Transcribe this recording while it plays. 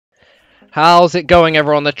How's it going,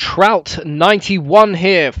 everyone? The Trout 91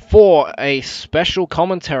 here for a special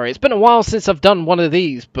commentary. It's been a while since I've done one of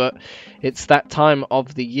these, but it's that time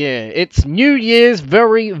of the year. It's New Year's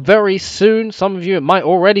very, very soon. Some of you, it might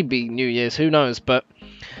already be New Year's, who knows, but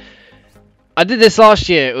I did this last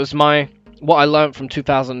year. It was what I learned from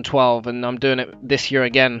 2012, and I'm doing it this year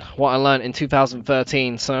again, what I learned in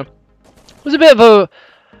 2013. So it was a bit of a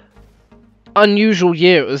unusual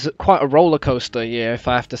year. It was quite a roller coaster year, if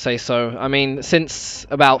I have to say so. I mean, since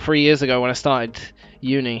about 3 years ago when I started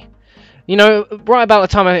uni, right about the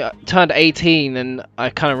time I turned 18, and I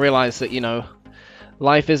kind of realized that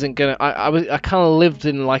life isn't gonna. I kind of lived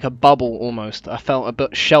in like a bubble almost. I felt a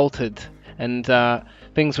bit sheltered, and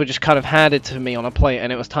things were just kind of handed to me on a plate,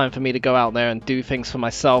 and it was time for me to go out there and do things for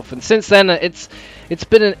myself. And since then, it's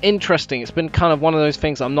been it's been kind of one of those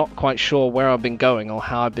things. I'm not quite sure where I've been going or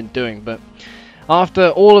how I've been doing, but after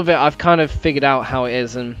all of it, I've kind of figured out how it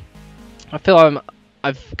is, and I feel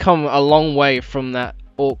I've come a long way from that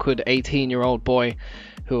awkward 18-year-old boy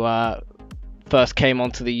who first came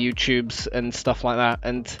onto the YouTubes and stuff like that.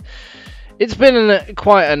 And it's been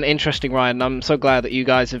quite an interesting ride, and I'm so glad that you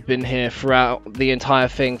guys have been here throughout the entire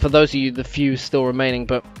thing. For those of you, the few still remaining,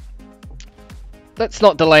 but let's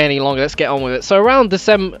not delay any longer. Let's get on with it. So around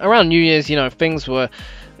New Year's,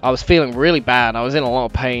 I was feeling really bad. I was in a lot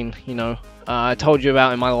of pain. I told you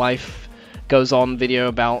about in my life goes on video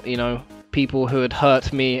about people who had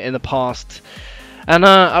hurt me in the past. And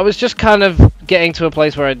I was just kind of getting to a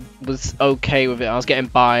place where I was okay with it. I was getting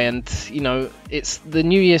by, and the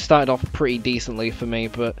new year started off pretty decently for me,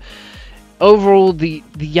 but overall the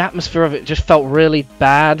atmosphere of it just felt really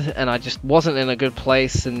bad, and I just wasn't in a good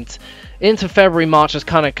place. And into February, March, I was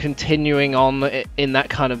kind of continuing on in that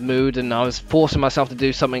kind of mood, and I was forcing myself to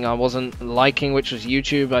do something I wasn't liking, which was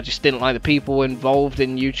YouTube. I just didn't like the people involved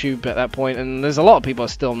in YouTube at that point, and there's a lot of people I'm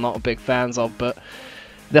still not big fans of, but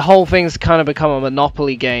the whole thing's kind of become a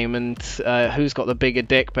monopoly game, and who's got the bigger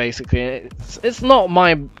dick, basically. It's not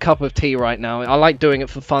my cup of tea right now. I like doing it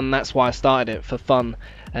for fun. That's why I started it, for fun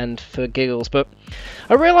and for giggles. But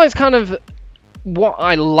I realized kind of what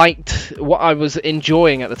I liked, what I was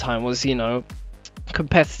enjoying at the time was,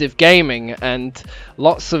 competitive gaming, and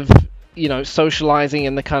lots of socializing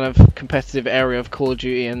in the kind of competitive area of Call of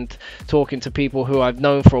Duty, and talking to people who I've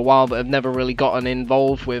known for a while but have never really gotten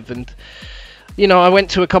involved with. And I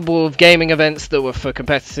went to a couple of gaming events that were for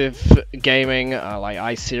competitive gaming, like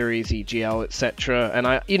iSeries, EGL, etc. And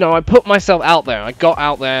I put myself out there. I got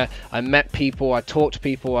out there, I met people, I talked to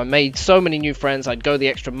people, I made so many new friends. I'd go the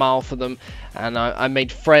extra mile for them, and I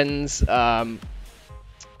made friends. I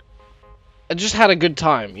just had a good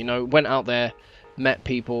time, went out there, met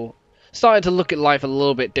people, started to look at life a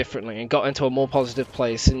little bit differently, and got into a more positive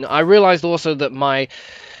place. And I realized also that my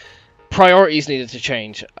priorities needed to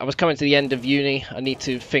change. I was coming to the end of uni. I need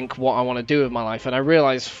to think what I want to do with my life, and I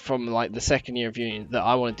realized from like the second year of uni that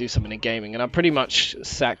I want to do something in gaming, and I pretty much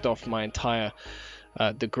sacked off my entire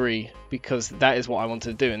degree, because that is what I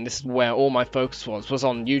wanted to do, and this is where all my focus was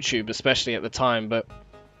on YouTube, especially at the time. But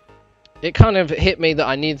it kind of hit me that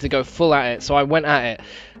I needed to go full at it, so I went at it.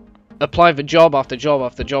 Applied for job after job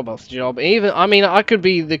after job after job. I could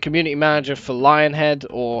be the community manager for Lionhead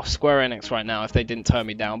or Square Enix right now if they didn't turn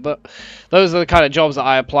me down. But those are the kind of jobs that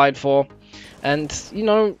I applied for, and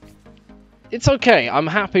it's okay. I'm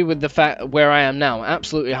happy with the fact where I am now. I'm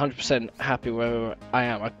absolutely 100% happy where I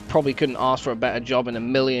am. I probably couldn't ask for a better job in a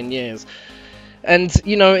million years. And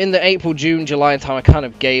in the April, June, July time, I kind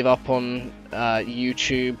of gave up on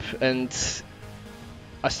YouTube, and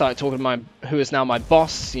I started talking to who is now my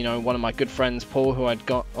boss, one of my good friends, Paul, who I'd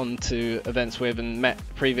got onto events with and met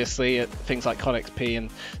previously at things like COD XP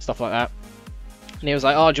and stuff like that. And he was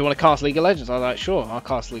like, "Oh, do you want to cast League of Legends?" I was like, "Sure, I'll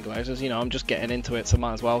cast League of Legends. I'm just getting into it, so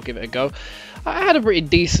might as well give it a go." I had a pretty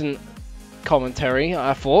decent commentary,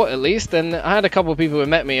 I thought, at least, and I had a couple of people who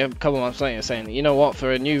met me a couple of months later saying, "You know what,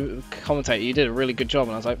 for a new commentator, you did a really good job."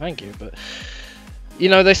 And I was like, "Thank you," but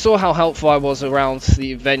they saw how helpful I was around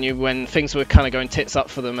the venue when things were kind of going tits up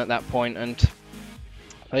for them at that point, and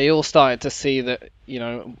they all started to see that,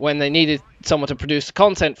 when they needed someone to produce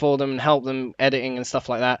content for them and help them editing and stuff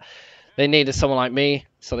like that, they needed someone like me.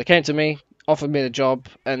 So they came to me, offered me the job,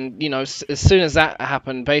 and as soon as that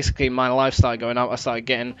happened, basically my life started going up. I started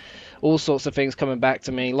getting all sorts of things coming back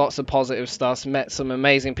to me, lots of positive stuff, met some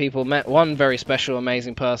amazing people, met one very special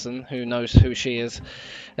amazing person who knows who she is,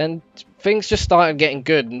 and things just started getting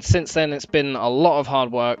good. And since then, it's been a lot of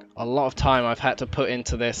hard work, a lot of time I've had to put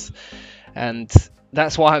into this, and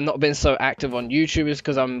that's why I've not been so active on YouTube, is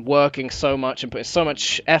because I'm working so much and putting so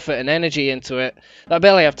much effort and energy into it that I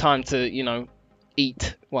barely have time to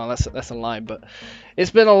eat. Well, that's a lie, but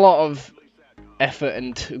it's been a lot of effort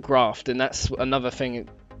and graft, and that's another thing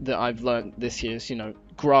that I've learned this year is, you know,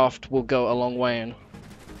 graft will go a long way, and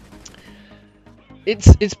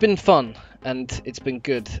it's been fun and it's been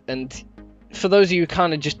good. And for those of you who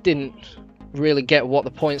kind of just didn't really get what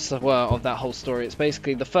the points were of that whole story, it's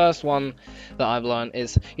basically the first one that I've learned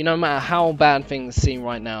is, you know, no matter how bad things seem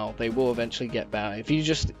right now, they will eventually get better if you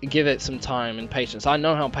just give it some time and patience. I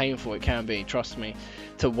know how painful it can be, trust me,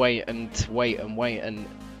 to wait and wait and wait and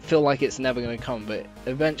feel like it's never going to come, but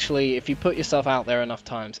eventually, if you put yourself out there enough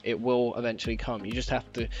times, it will eventually come. You just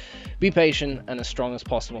have to be patient and as strong as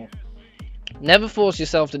possible. Never force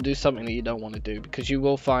yourself to do something that you don't want to do, because you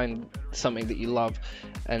will find something that you love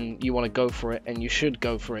and you want to go for it, and you should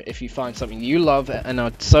go for it. If you find something you love and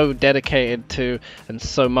are so dedicated to and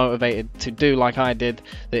so motivated to do like I did,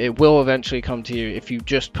 that it will eventually come to you if you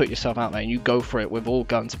just put yourself out there and you go for it with all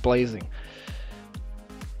guns blazing.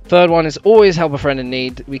 Third one is always help a friend in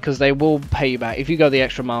need, because they will pay you back. If you go the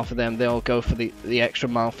extra mile for them, they'll go for the extra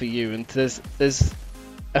mile for you. And there's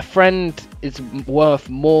a friend is worth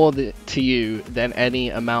more to you than any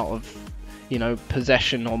amount of, you know,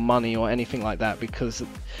 possession or money or anything like that, because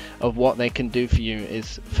of what they can do for you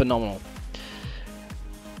is phenomenal.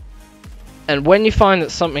 And when you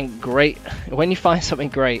find something great,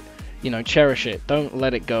 you know, cherish it. Don't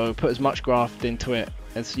let it go. Put as much graft into it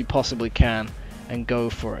as you possibly can and go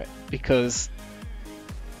for it, because,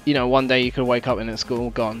 you know, one day you could wake up and it's all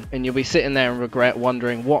gone, and you'll be sitting there and regret,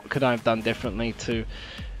 wondering what could I have done differently to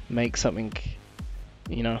make something,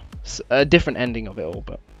 you know, a different ending of it all.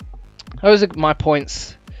 But those are my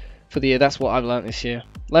points for the year. That's what I've learned this year.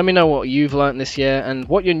 Let me know what you've learned this year and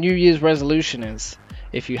what your New Year's resolution is,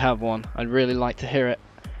 if you have one. I'd really like to hear it.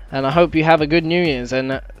 And I hope you have a good New Year's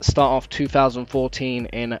and start off 2014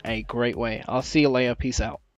 in a great way. I'll see you later. Peace out.